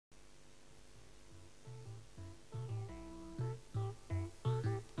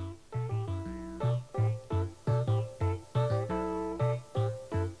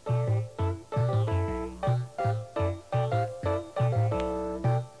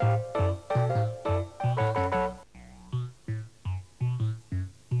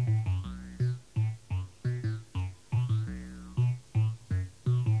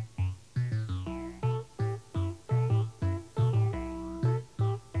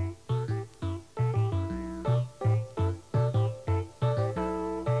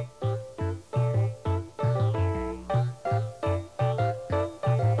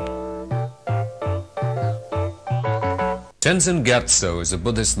Tenzin Gyatso is a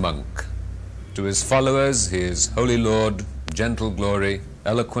Buddhist monk. To his followers, he is holy lord, gentle glory,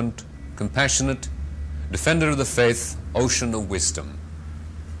 eloquent, compassionate, defender of the faith, ocean of wisdom.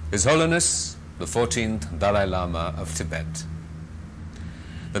 His Holiness, the 14th Dalai Lama of Tibet.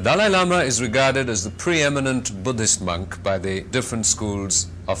 The Dalai Lama is regarded as the preeminent Buddhist monk by the different schools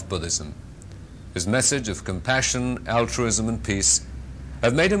of Buddhism. His message of compassion, altruism, and peace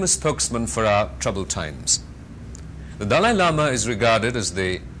have made him a spokesman for our troubled times. The Dalai Lama is regarded as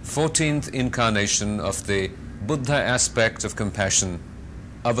the 14th incarnation of the Buddha aspect of compassion,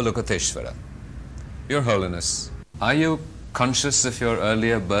 Avalokiteshvara. Your Holiness, are you conscious of your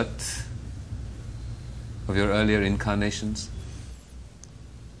earlier birth, of your earlier incarnations?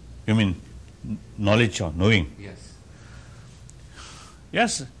 You mean knowledge or knowing? Yes.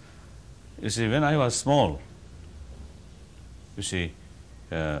 Yes. You see, when I was small, you see,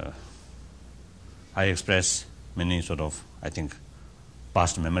 I express many sort of, I think,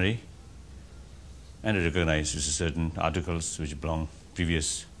 past memory, and I recognize certain articles which belong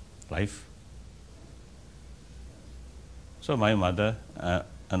previous life. So my mother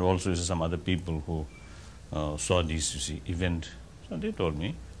and also some other people who saw this, you see, event, so they told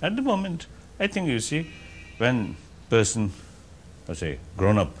me, at the moment, I think, you see, when person, let's say,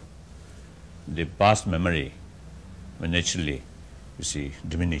 grown up, the past memory will naturally, you see,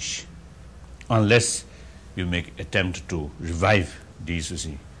 diminish, unless you make attempt to revive these, you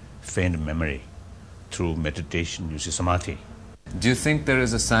see, faint memory through meditation, you see, samadhi. Do you think there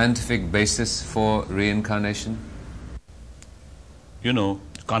is a scientific basis for reincarnation? You know,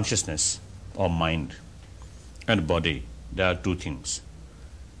 consciousness or mind and body, there are two things.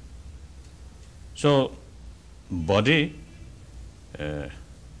 So, body,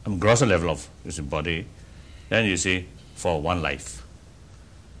 on grosser level of, you see, body, then you see, for one life.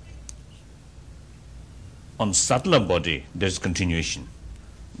 On subtler body, there is continuation,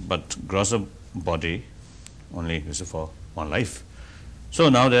 but grosser body only is for one life. So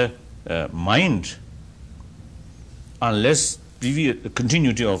now the mind, unless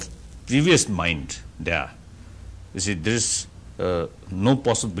continuity of previous mind there, you see, there is no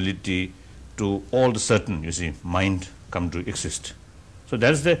possibility to all the certain, you see, mind come to exist. So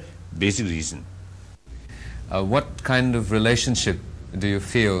that is the basic reason. What kind of relationship do you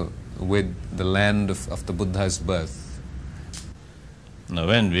feel with the land of the Buddha's birth? Now,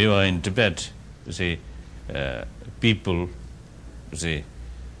 when we were in Tibet, you see, people, you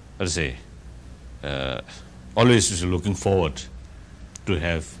see, always looking forward to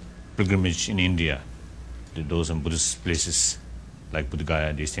have pilgrimage in India, to those some Buddhist places like Buddha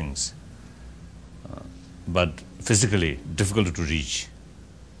Gaya, these things. But physically difficult to reach.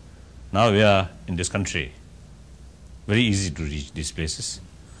 Now we are in this country, very easy to reach these places.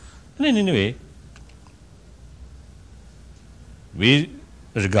 And in any way, we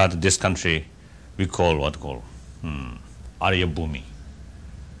regard this country, we call what call Arya Bhumi,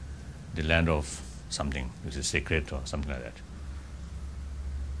 the land of something which is sacred or something like that.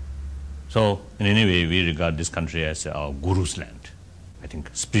 So in any way, we regard this country as our Guru's land. I think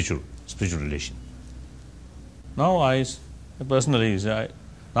spiritual relation. Now I personally, now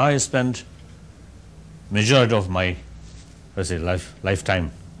I spend majority of my, let's say,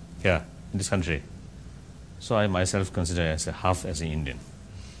 lifetime here in this country. So I myself consider as a half as an Indian.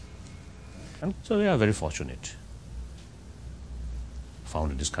 And so we are very fortunate,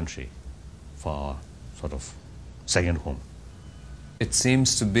 found in this country for our sort of second home. It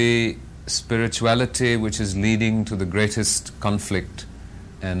seems to be spirituality which is leading to the greatest conflict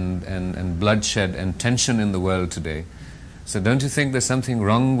and bloodshed and tension in the world today. So don't you think there's something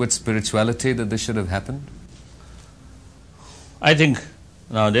wrong with spirituality that this should have happened? I think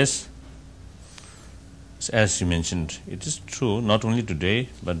nowadays, as you mentioned, it is true not only today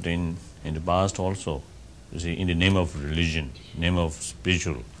but in the past also. You see, in the name of religion, name of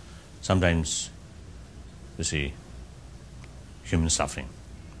spiritual, sometimes you see human suffering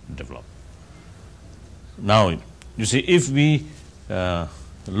develop. Now, you see, if we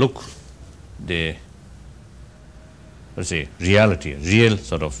look the, let's say, reality, real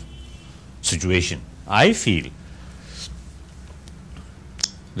sort of situation, I feel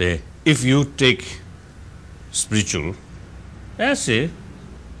that if you take spiritual as a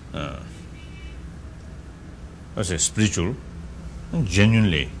spiritual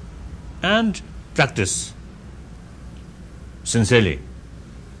genuinely and practice sincerely,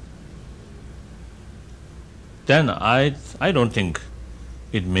 then I don't think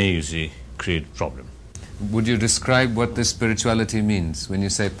it may, you see, create problem. Would you describe what this spirituality means? When you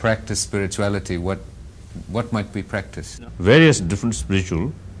say practice spirituality, what might be practiced? Various different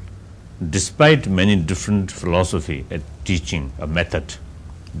spiritual despite many different philosophy, a teaching, a method,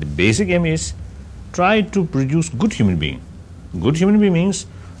 the basic aim is try to produce good human being. Good human being means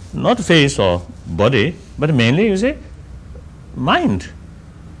not face or body, but mainly you say mind.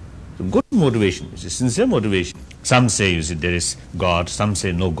 So good motivation, you see, sincere motivation. Some say, you see, there is God, some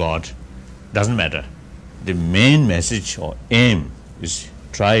say no God. Doesn't matter. The main message or aim is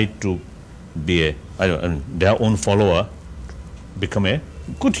try to be their own follower, become a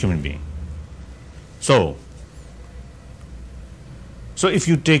good human being. So if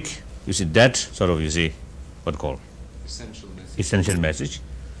you take, you see, that sort of, you see, what called essential message,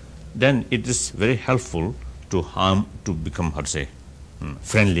 then it is very helpful to become, how to say,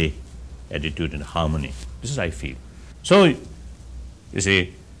 friendly attitude and harmony. This is I feel. So you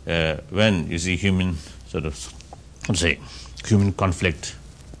see, when you see human sort of, how to say, human conflict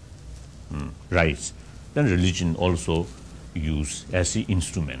rise, then religion also use as the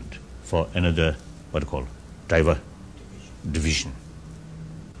instrument for another, what called, division.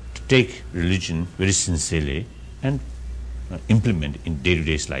 To take religion very sincerely and implement in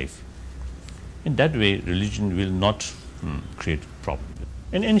day-to-day life. In that way, religion will not create problem.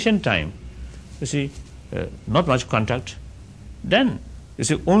 In ancient time, you see, not much contact. Then, you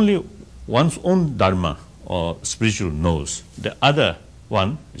see, only one's own dharma or spiritual knows. The other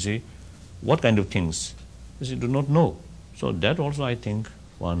one, you see, what kind of things, you see, do not know. So that also, I think,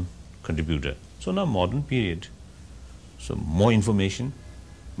 one contributor. So now modern period, so more information,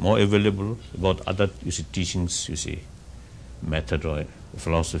 more available about other, you see, teachings, you see, method or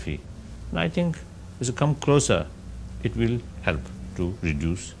philosophy. And I think as you come closer, it will help to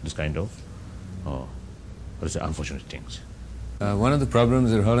reduce this kind of unfortunate things. One of the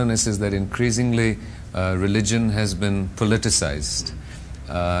problems, Your Holiness, is that increasingly religion has been politicized.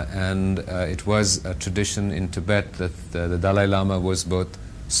 And it was a tradition in Tibet that the Dalai Lama was both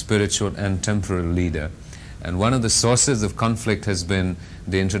spiritual and temporal leader. And one of the sources of conflict has been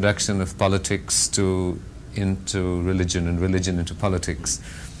the introduction of politics into religion and religion into politics.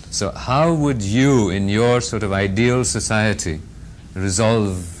 So how would you, in your sort of ideal society,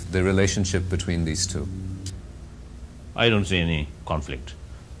 resolve the relationship between these two? I don't see any conflict.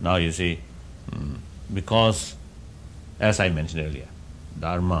 Now you see, because, as I mentioned earlier,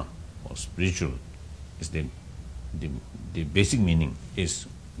 dharma or spiritual is the basic meaning is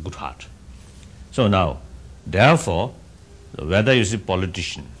good heart. So now, therefore, whether you see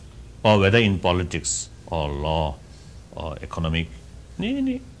politician or whether in politics or law or economic,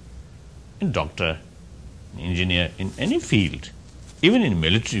 in doctor, engineer, in any field, even in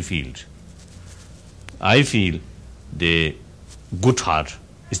military field, I feel the good heart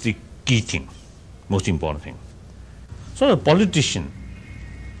is the key thing, most important thing. So a politician,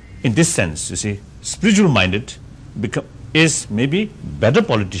 in this sense, you see, spiritual minded is maybe better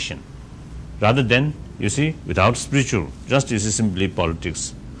politician rather than, you see, without spiritual, just you see simply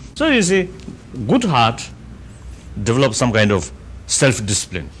politics. So you see, good heart develops some kind of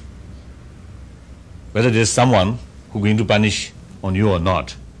self-discipline. Whether there is someone who is going to punish on you or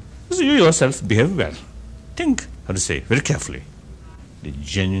not, so you yourself behave well. Think, how to say, very carefully. The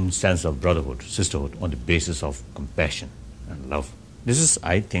genuine sense of brotherhood, sisterhood on the basis of compassion and love. This is,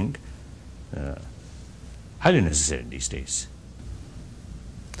 I think, highly necessary these days.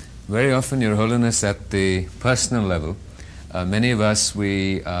 Very often, Your Holiness, at the personal level, many of us,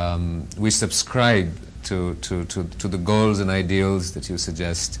 we subscribe to the goals and ideals that you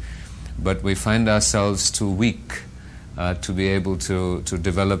suggest, but we find ourselves too weak to be able to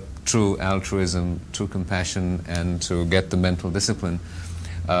develop true altruism, true compassion, and to get the mental discipline.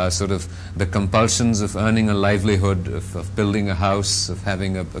 Sort of the compulsions of earning a livelihood, of building a house, of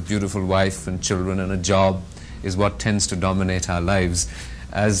having a beautiful wife and children and a job is what tends to dominate our lives.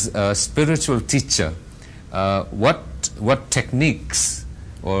 As a spiritual teacher, what techniques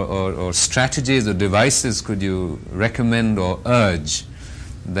or strategies or devices could you recommend or urge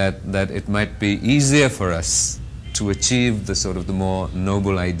that it might be easier for us to achieve the sort of the more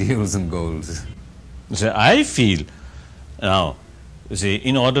noble ideals and goals? So I feel now, you see,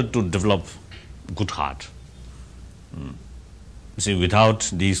 in order to develop good heart, you see, without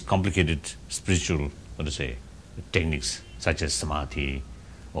these complicated spiritual, what to say, techniques such as samadhi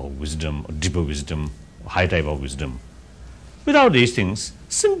or wisdom or deeper wisdom, or high type of wisdom, without these things,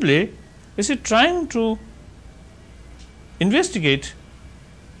 simply, you see, trying to investigate,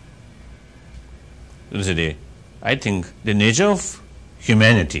 I think, the nature of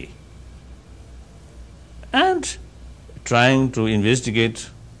humanity and trying to investigate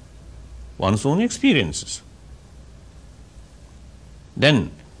one's own experiences.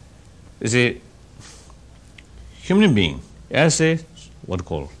 Then, as a human being, as a what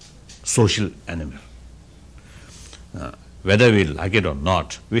called social animal. Whether we like it or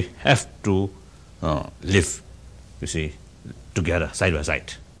not, we have to live, you see, together, side by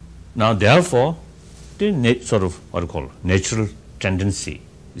side. Now, therefore, the sort of what you call natural tendency,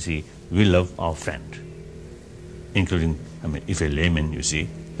 you see, we love our friend, including, I mean, if a layman, you see,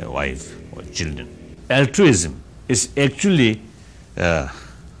 a wife or children. Altruism is actually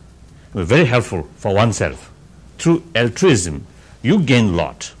very helpful for oneself. Through altruism, you gain a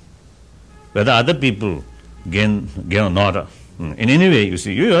lot. Whether other people gain or not, in any way, you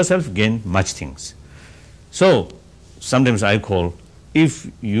see, you yourself gain much things. So, sometimes I call, if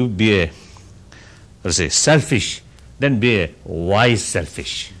you be a, let's say, selfish, then be a wise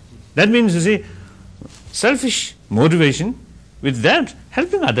selfish. That means, you see, selfish motivation, with that,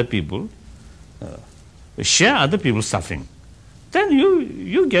 helping other people, share other people's suffering, then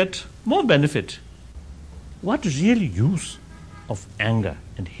you get more benefit. What real use of anger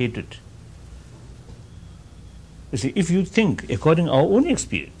and hatred? You see, if you think according to our own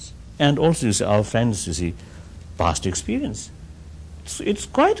experience, and also you see our friends, you see, past experience, it's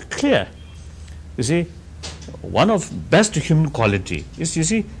quite clear. You see, one of best human quality is, you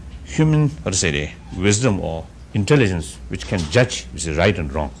see, human, what to say, wisdom or intelligence, which can judge, you see, right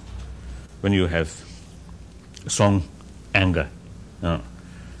and wrong. When you have strong anger,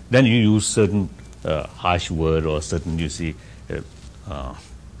 then you use certain harsh word or certain, you see,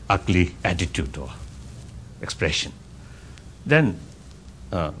 ugly attitude or expression. Then,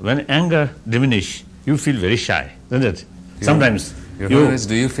 when anger diminish, you feel very shy, isn't it? Sometimes. Your Holiness,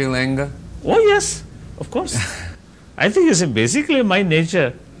 do you feel anger? Oh yes, of course. I think you see, basically my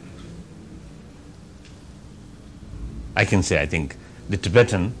nature, I can say, I think the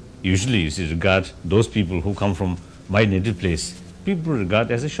Tibetan usually, you see, regard those people who come from my native place, people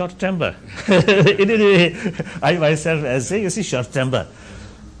regard as a short temper. I myself as say, you see, short temper.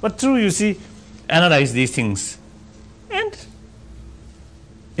 But through, you see, analyze these things. And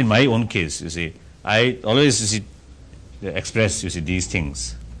in my own case, you see, I always, you see, express, you see, these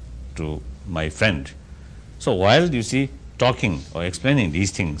things to my friend. So while, you see, talking or explaining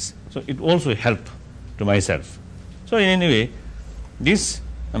these things, so it also help to myself. So in any way, these,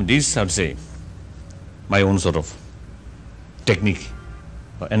 I would say, my own sort of technique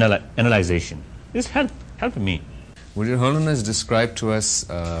or analyzation is help me. Would Your Holiness describe to us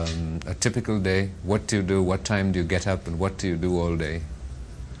a typical day? What do you do, what time do you get up, and what do you do all day?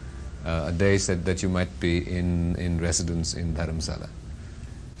 A day said that you might be in residence in Dharamsala.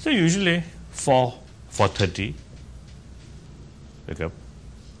 So usually 4:30, wake up.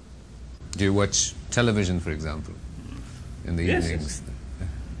 Do you watch television, for example, in the evenings? Yes.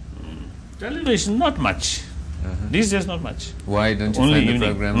 Television, not much. These days, not much. Why don't you Only find the evening.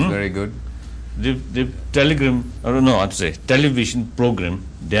 programs very good? The telegram, I don't know what to say, television program,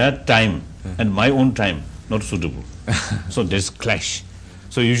 their time and my own time not suitable. So there's clash.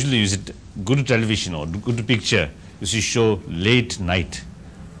 So usually you see good television or good picture, you see show late night.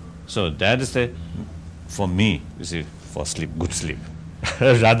 So that is for me, you see, for sleep, good sleep,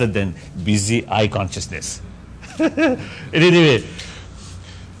 rather than busy eye consciousness. Anyway,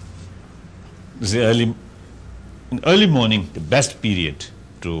 you see, in early morning, the best period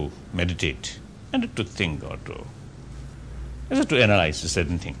to meditate and to think or to analyze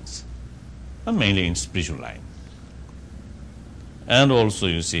certain things, and mainly in spiritual line. And also,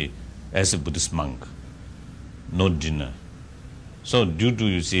 you see, as a Buddhist monk, no dinner. So due to,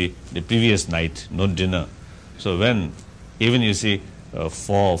 you see, the previous night, no dinner. So when even, you see,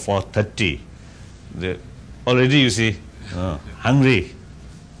 4:30, already, you see, hungry.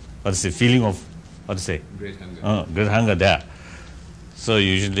 What's the feeling of, what to say? Great hunger. Great hunger there. So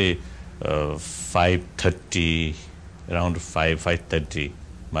usually 5:30, around 5:30,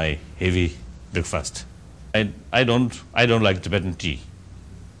 my heavy breakfast. I don't like Tibetan tea.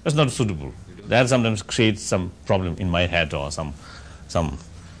 That's not suitable. That sometimes creates some problem in my head or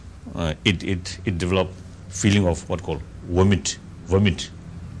it develop feeling of what called vomit.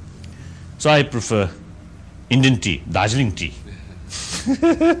 So I prefer Indian tea, Darjeeling tea.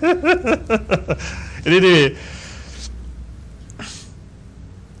 Anyway,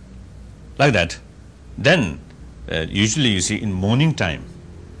 like that. Then usually, you see, in morning time,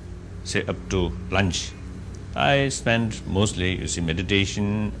 say up to lunch, I spend mostly, you see,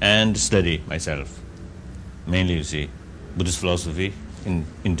 meditation and study myself. Mainly, you see, Buddhist philosophy in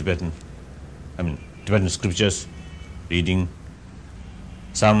Tibetan. Tibetan scriptures, reading.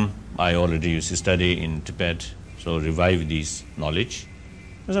 Some I already, you see, study in Tibet, so revive these knowledge.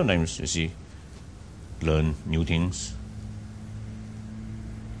 And sometimes, you see, learn new things.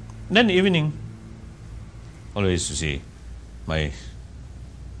 Then evening, always, you see, my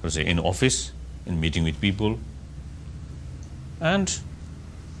let's say, in office, in meeting with people, and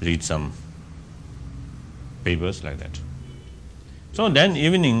read some papers like that. So then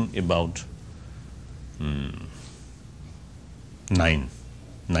evening about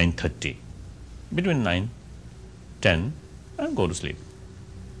 9:30, between 9, 10, and go to sleep.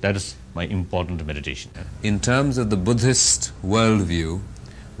 That is my important meditation. In terms of the Buddhist worldview,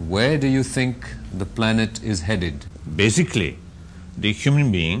 where do you think the planet is headed? Basically, the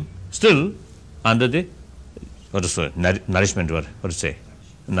human being still under the nourishment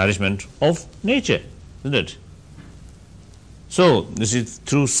of nature, isn't it? So this is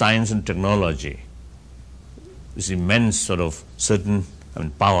through science and technology. This immense sort of certain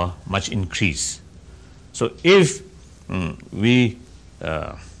power much increase. So if we,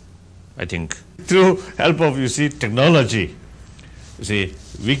 I think, through help of technology,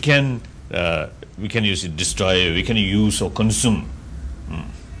 we can destroy, we can use or consume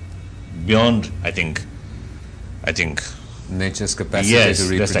beyond, I think nature's capacity yes, to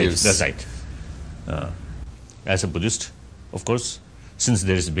reproduce. That's right. As a Buddhist, of course, since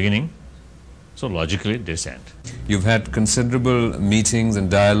there is a beginning, so logically there's end. You've had considerable meetings and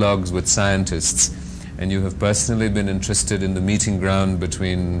dialogues with scientists, and you have personally been interested in the meeting ground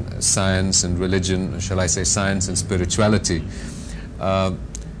between science and religion, shall I say science and spirituality.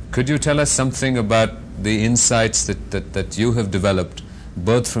 Could you tell us something about the insights that you have developed,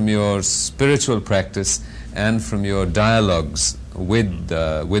 both from your spiritual practice and from your dialogues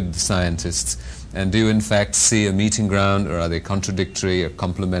with scientists? And do you in fact see a meeting ground, or are they contradictory or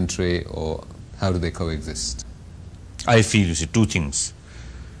complementary, or how do they coexist? I feel, two things.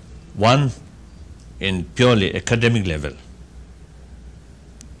 One, in purely academic level.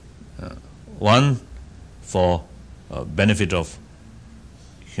 One, for benefit of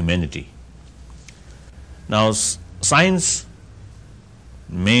humanity. Now, science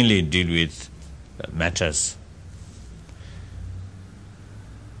mainly deal with matters.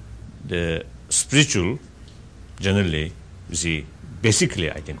 The spiritual, generally,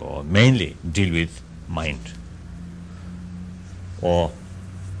 basically, I think, or mainly deal with mind. Or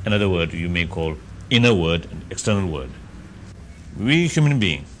another word you may call inner word and external word. We human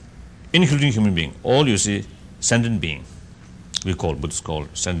being, including human being, all sentient being, Buddhists call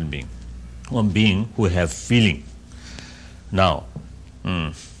sentient being, or being who have feeling. Now,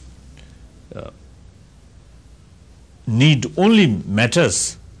 need only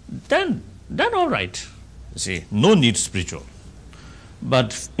matters, then all right. No need spiritual.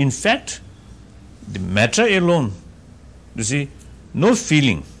 But in fact, the matter alone, no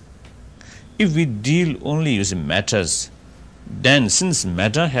feeling. If we deal only using matters, then since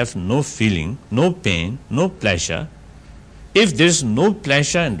matter have no feeling, no pain, no pleasure, if there is no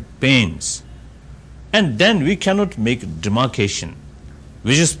pleasure and pains, and then we cannot make demarcation,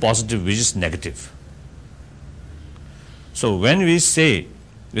 which is positive, which is negative. So when we say,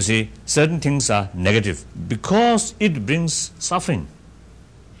 certain things are negative because it brings suffering,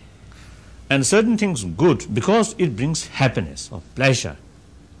 and certain things good because it brings happiness or pleasure.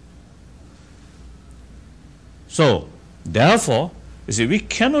 So therefore, we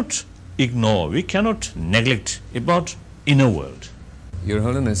cannot ignore, we cannot neglect about inner world. Your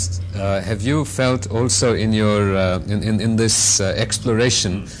Holiness, have you felt also in your in this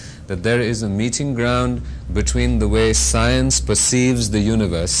exploration that there is a meeting ground between the way science perceives the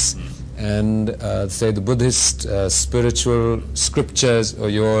universe and say the Buddhist spiritual scriptures or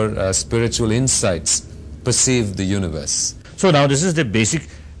your spiritual insights perceive the universe? So now this is the basic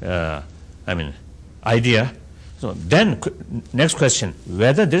idea. So then next question,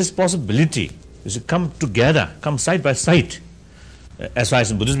 whether there is possibility come together, come side by side. As far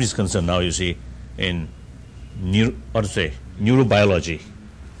as Buddhism is concerned now, in neurobiology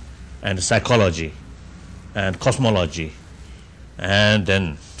and psychology and cosmology and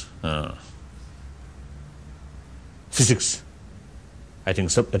then physics, I think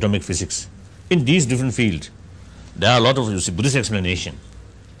subatomic physics. In these different fields, there are a lot of Buddhist explanation,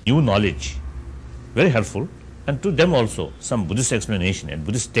 new knowledge, very helpful, and to them also some Buddhist explanation and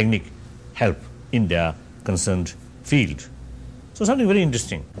Buddhist technique help in their concerned field. So something very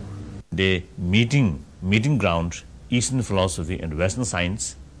interesting. The meeting ground, Eastern philosophy and Western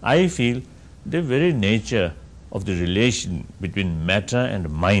science, I feel the very nature of the relation between matter and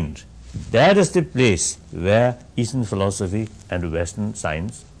mind, that is the place where Eastern philosophy and Western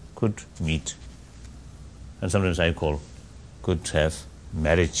science could meet. And sometimes I call, could have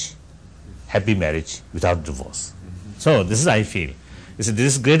marriage, happy marriage without divorce. So this is, I feel, there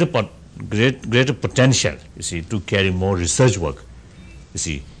is greater potential, to carry more research work,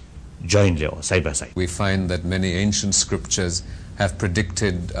 jointly or side by side. We find that many ancient scriptures have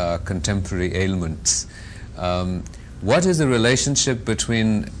predicted contemporary ailments. What is the relationship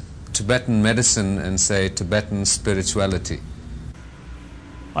between Tibetan medicine and, say, Tibetan spirituality?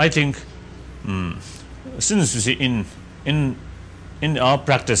 I think, since you see in our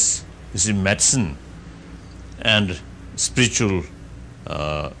practice, you see, medicine and spiritual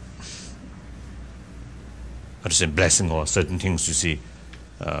blessing or certain things, you see,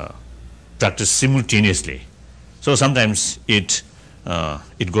 practiced simultaneously. So sometimes it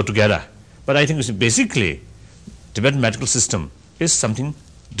go together. But I think, you see, basically, Tibetan medical system is something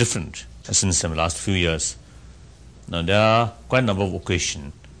different. Since the last few years, now there are quite a number of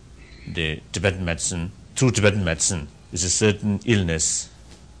occasions the Tibetan medicine, through Tibetan medicine, is a certain illness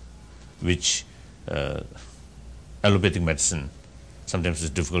which allopathic medicine sometimes is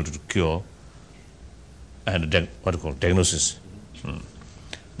difficult to cure, and what you call diagnosis.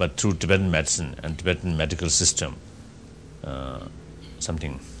 But through Tibetan medicine and Tibetan medical system,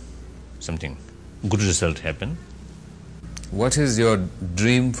 something good result happen. What is your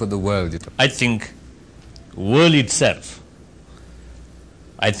dream for the world? I think world itself,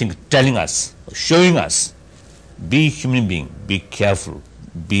 I think telling us, showing us, be human being, be careful,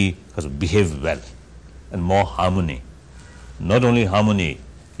 behave well, and more harmony. Not only harmony,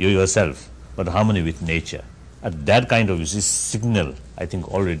 you yourself, but harmony with nature. And that kind of, you see, signal, I think,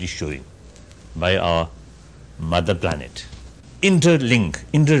 already showing by our mother planet. Interlink,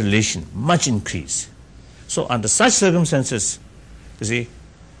 interrelation, much increase. So under such circumstances, you see,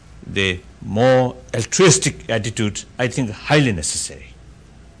 the more altruistic attitude, I think, highly necessary.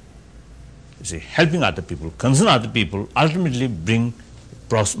 You see, helping other people, concern other people, ultimately bring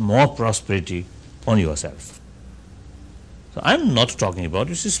more prosperity on yourself. So I'm not talking about,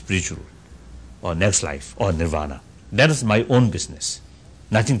 you see, spiritual or next life or nirvana. That is my own business.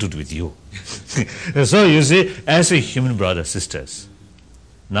 Nothing to do with you. So you see, as a human brothers, sisters,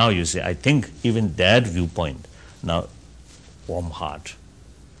 now you see, I think even that viewpoint, now warm heart,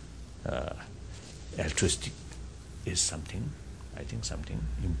 altruistic is something, I think something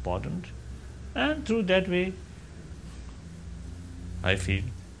important. And through that way, I feel,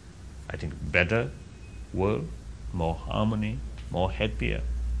 I think, better world, more harmony, more happier.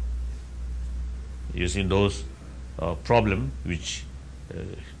 You see, those problems which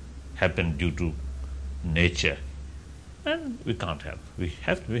happen due to nature, and we can't help. We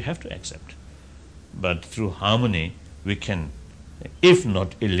have to accept. But through harmony, we can, if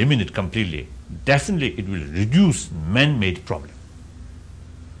not eliminate completely, definitely it will reduce man-made problem.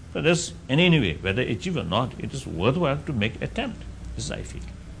 So there's anyway, whether achieve or not, it is worthwhile to make attempt. This is I feel.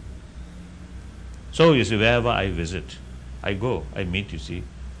 So you see, wherever I visit, I go, I meet, you see,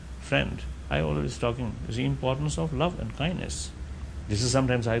 friend. I always talking, you see, importance of love and kindness. This is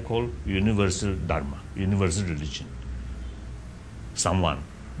sometimes I call universal dharma, universal religion. Someone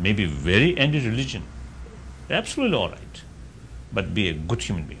may be very anti-religion, absolutely all right, but be a good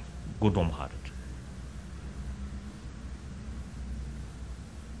human being, good warm-hearted.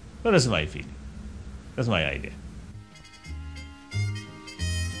 But that's my feeling. That's my idea.